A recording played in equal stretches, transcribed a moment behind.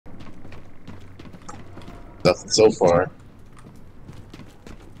Nothing so far.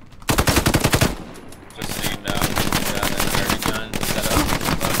 Just so you know, you got an energy gun set up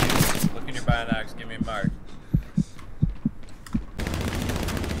above you. Look in your binocs, give me a mark.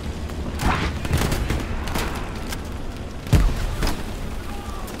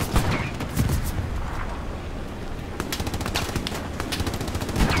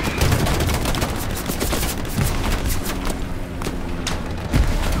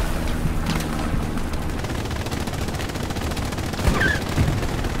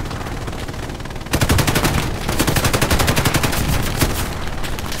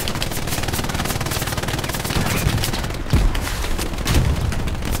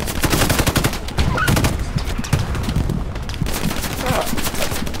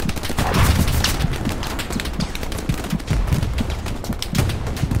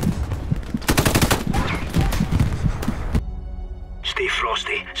 Stay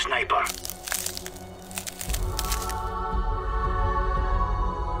frosty, sniper.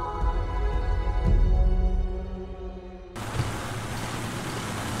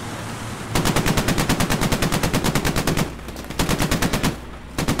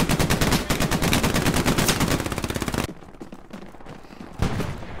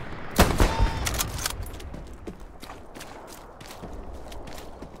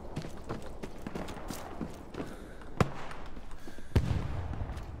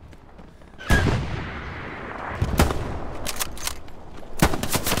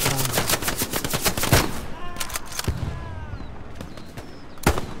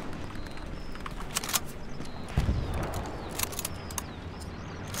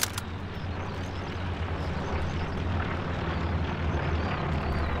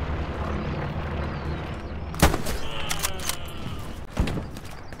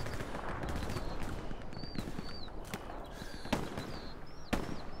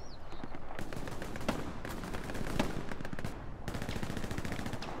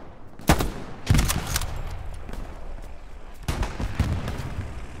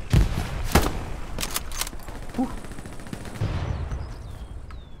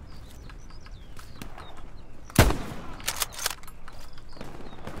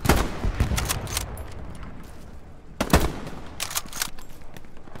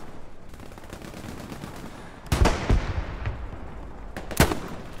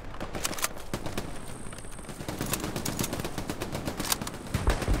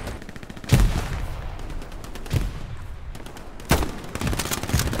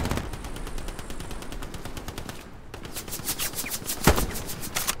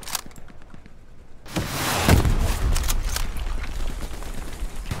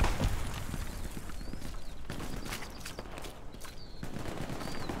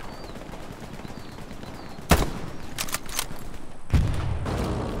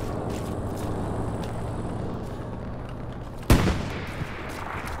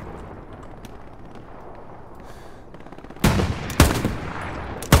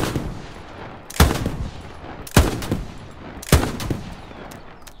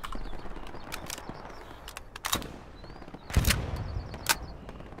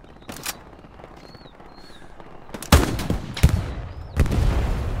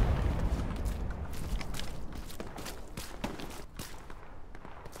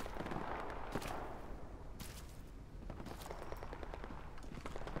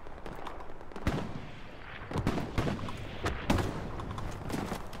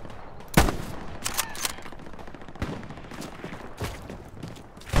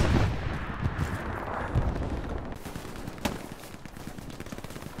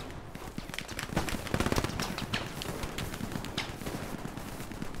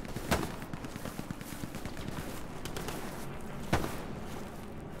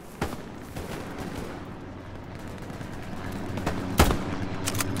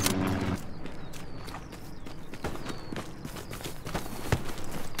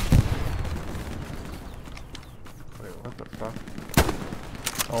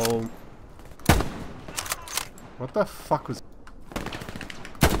 Oh. What the fuck was...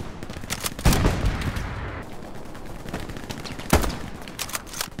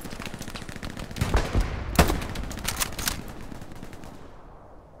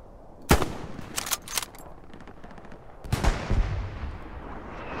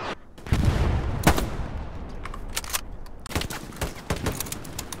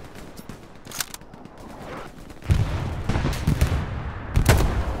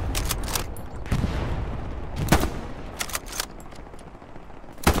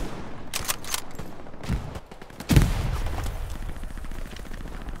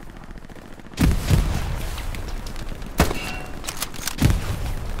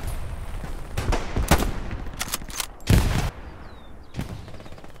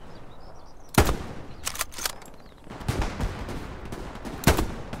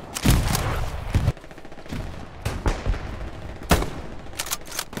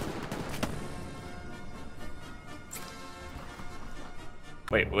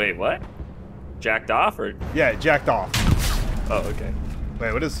 Wait, what? Jacked off or? Yeah, it jacked off. Oh, okay.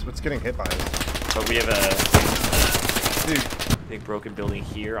 Wait, what's getting hit by this? But we have a Dude, big broken building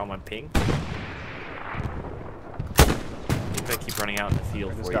here on my ping. Maybe I keep running out in the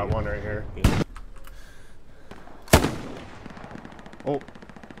field I just for got you. one right here. Oh.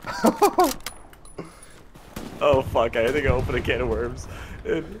 Oh fuck! I think I opened a can of worms.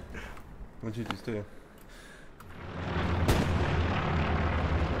 What'd you just do?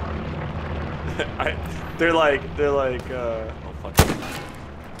 They're like, oh fuck.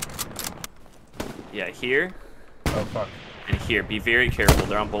 Yeah, here Oh fuck. and here. Be very careful.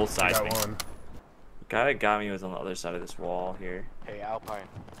 They're on both I sides. got man. one. The guy that got me was on the other side of this wall here. Hey, Alpine.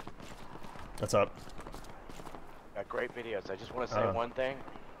 What's up? Got great videos. I just want to say one thing.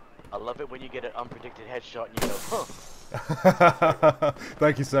 I love it when you get an unpredicted headshot and you go, huh.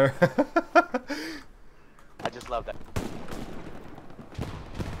 Thank you, sir. I just love that.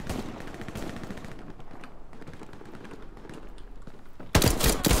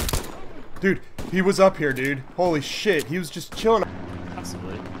 Dude, he was up here, dude. Holy shit, he was just chilling.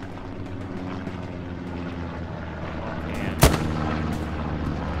 Possibly.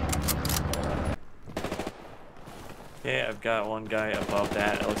 Yeah, I've got one guy above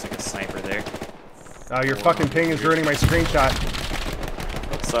that. It looks like a sniper there. Your fucking ping is ruining my screenshot.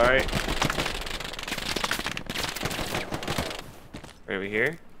 Sorry. Right over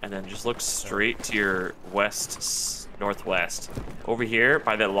here, and then just look straight to your northwest. Over here,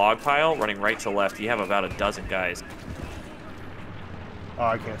 by that log pile, running right to left, you have about a dozen guys. Oh,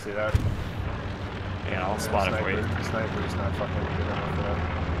 I can't see that. Yeah, I'll spot it for you. The sniper's not fucking good enough for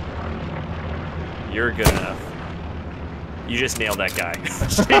that. You're good enough. You just nailed that guy.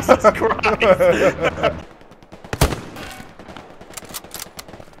 Jesus Christ.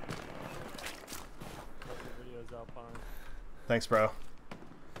 Thanks, bro.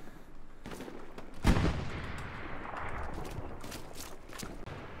 There's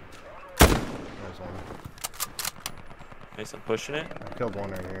one. Nice, I'm pushing it. I killed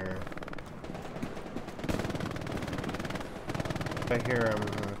one right here. I hear him,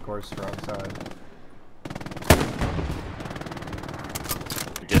 of course, wrong side.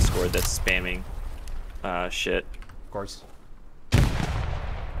 Discord that's spamming shit. Of course.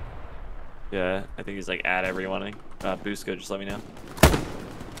 Yeah, I think he's like at everyone. Busco, just let me know.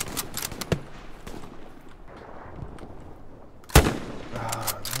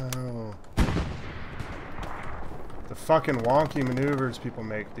 Ah, no. The fucking wonky maneuvers people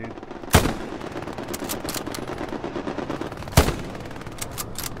make, dude.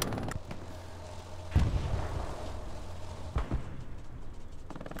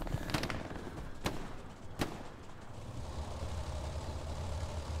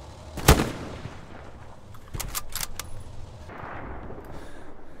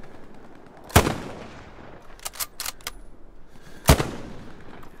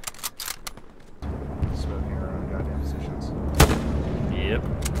 Smoking around goddamn positions. Yep.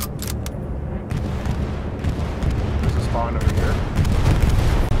 There's a spawn over here.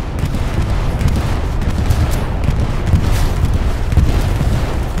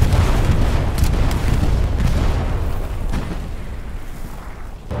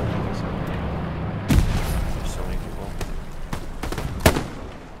 There's so many people.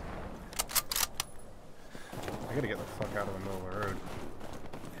 I gotta get the fuck out of the middle of the road.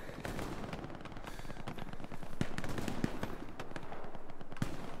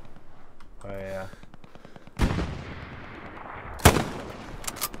 Oh yeah.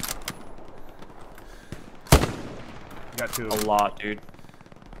 Got two. A lot, dude.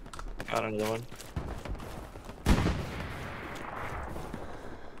 Got another one.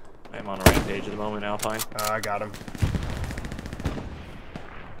 I'm on a rampage at the moment, Alpine. I got him.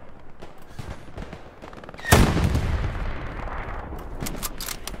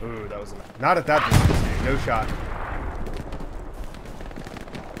 Ooh, that was not at that distance, dude. No shot.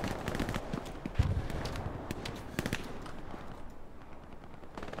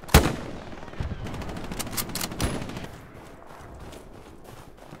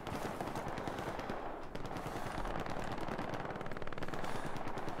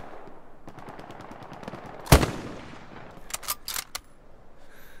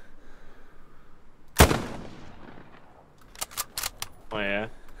 Oh yeah.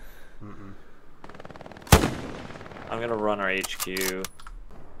 Mm-mm. I'm gonna run our HQ.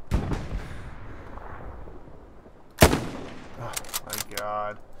 Oh my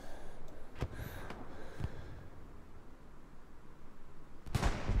god.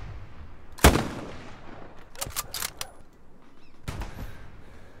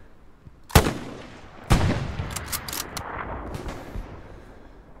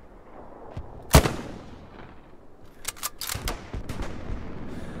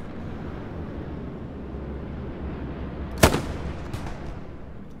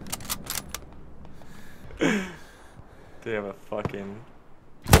 They have a fucking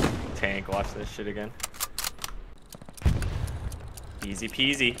tank. Watch this shit again. Easy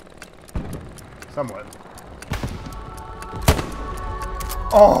peasy. Somewhat.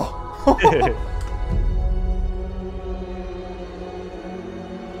 Oh!